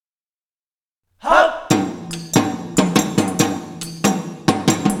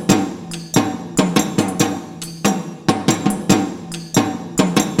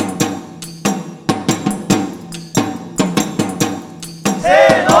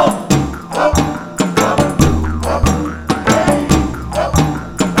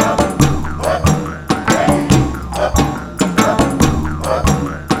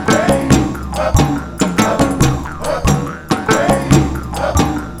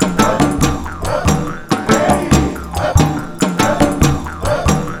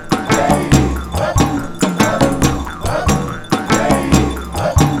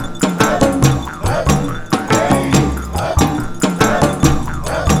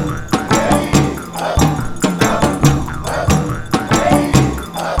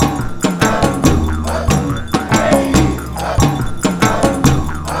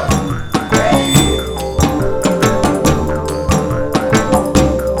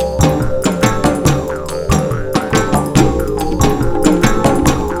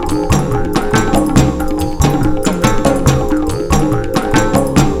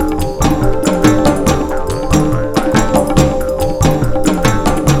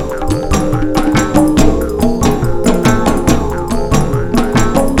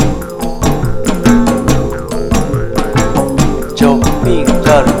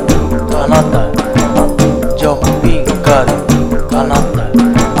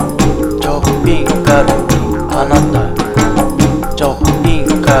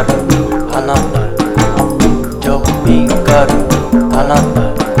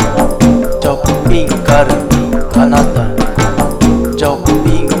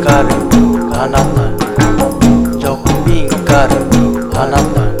ピンカルあなた、ジョッピンカルあな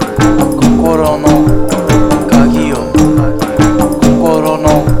た、心の鍵を、心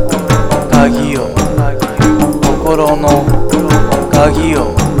の鍵を、心の鍵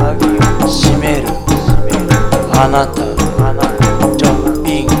を閉めるあなた、ジョッ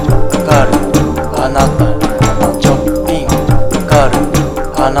ピンカルあなた、ジョッピンカル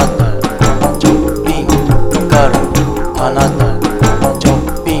あなた、ジョッピンカルあなた、ジョッ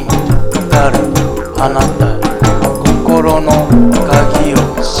ピンカルあなた、心の鍵を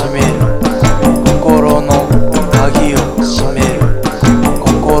閉める、心の鍵を閉める、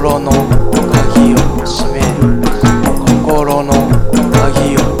心の鍵を閉める、心の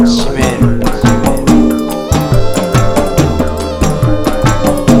鍵を閉める。